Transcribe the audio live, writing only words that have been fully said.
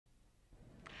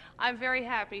I'm very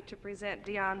happy to present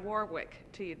Dionne Warwick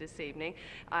to you this evening.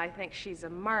 I think she's a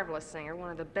marvelous singer,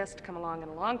 one of the best to come along in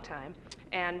a long time.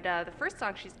 And the first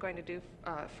song she's going to do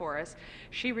for us,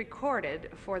 she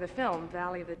recorded for the film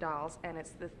Valley of the Dolls, and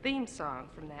it's the theme song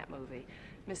from that movie,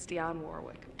 Miss Dionne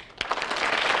Warwick.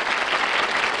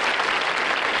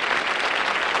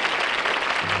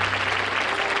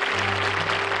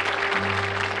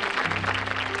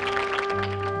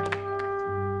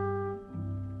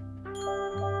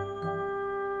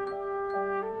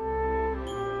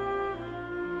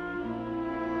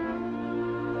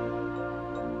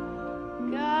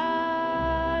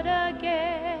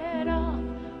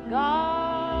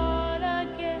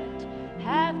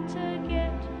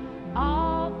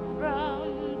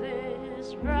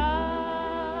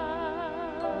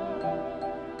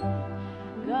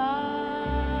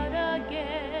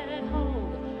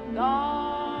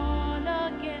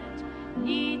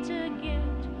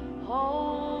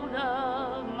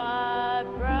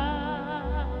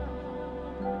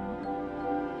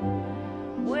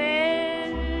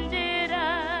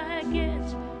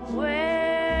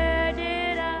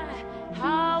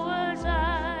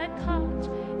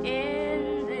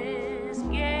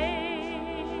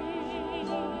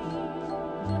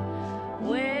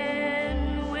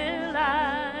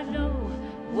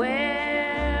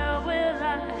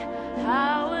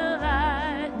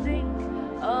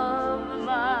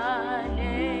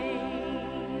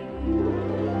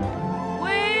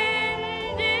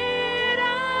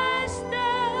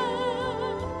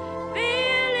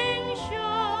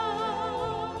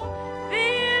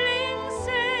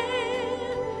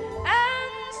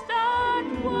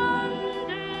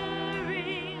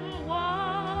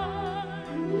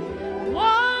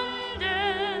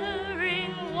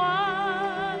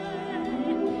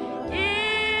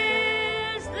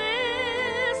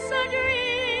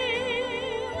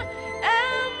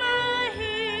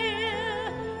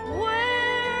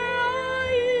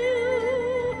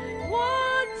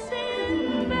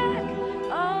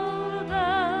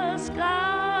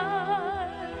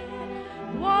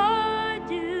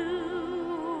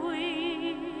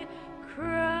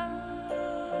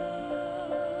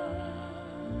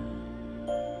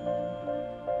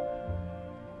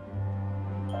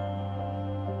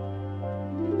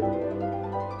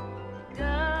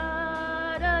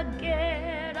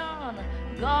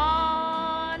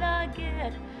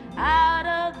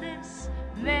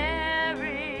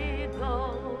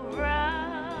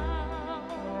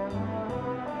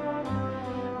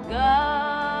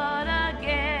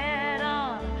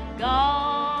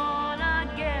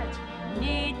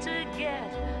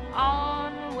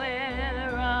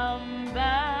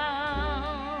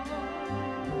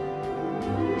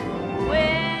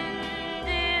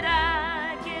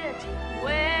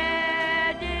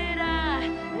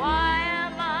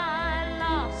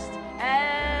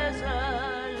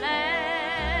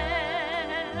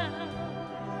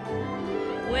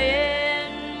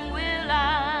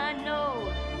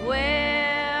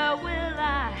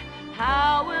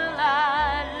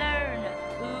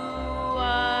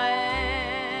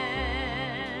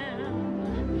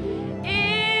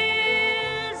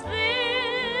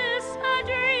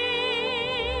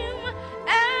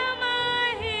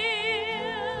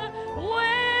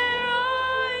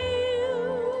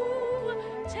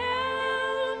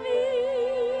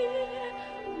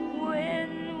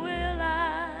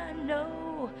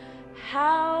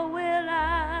 How will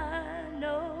I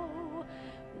know?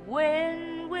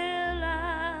 When will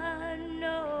I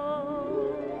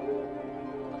know?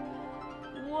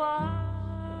 Why?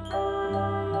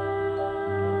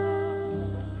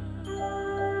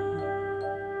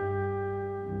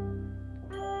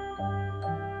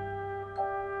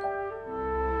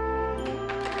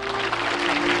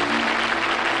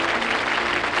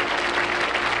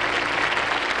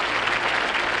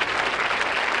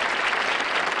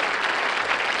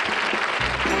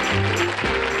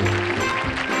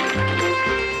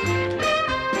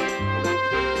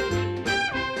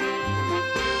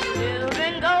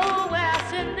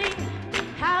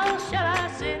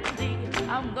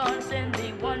 I'm gonna send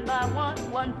thee one by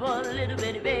one for the little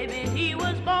bitty baby. He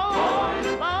was born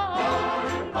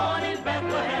in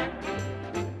Bethlehem.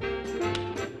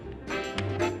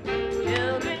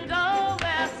 Children, go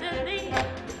where I send thee.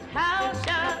 How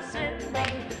shall I send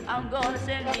thee? I'm gonna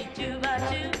send thee two by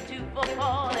two for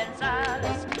Paul and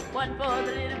Silas, one for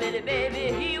the little bitty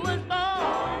baby. He was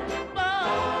born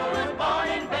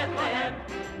in Bethlehem.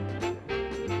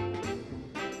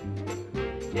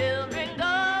 Children,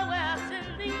 go where I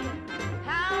send thee.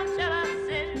 How shall I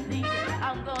send thee?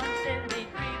 I'm gonna send thee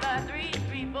three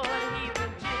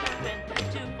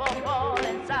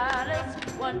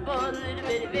one for the little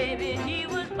bitty baby. He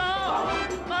was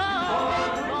born in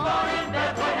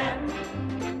Bethlehem.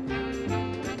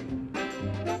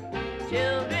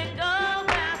 Children go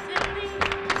where send thee,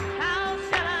 how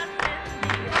shall I send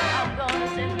thee? I'm gonna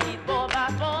send thee 4 by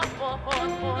 4, 4 for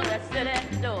the 4 that sit at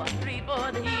the door, 3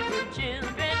 for the Hebrew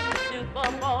children, 2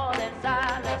 for Paul and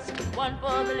Silas, 1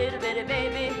 for the little bitty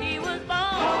baby. He was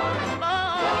born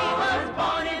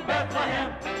in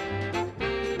Bethlehem.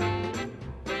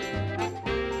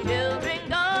 Children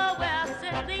go where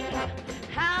send thee,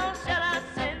 how shall I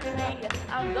send thee?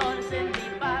 I'm gonna send thee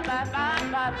 5 by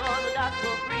 5, 5 for the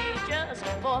gospel preachers,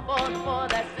 4 for the 4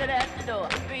 that sit at the door,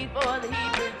 3 for the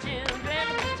Hebrew children,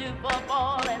 2 for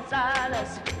Paul and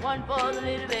Silas, 1 for the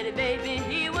little bitty baby.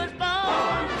 He was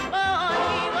born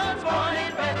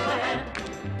in Bethlehem.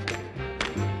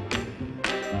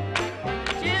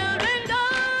 Children go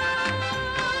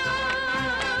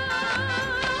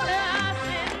where I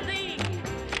send thee.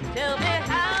 Tell me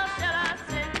how shall I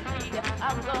send thee?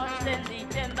 I'm gonna send thee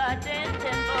 10 by 10,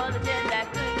 10 for the 10 that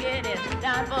couldn't get in,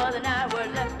 9 for the 9 were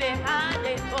left behind,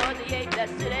 8 for the 8 that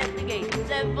stood at the gate,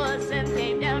 7 for the 7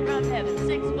 came down from heaven,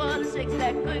 6 for the 6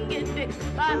 that couldn't get fixed,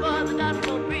 5 for the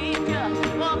gospel preacher,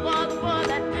 4 for the 4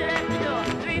 that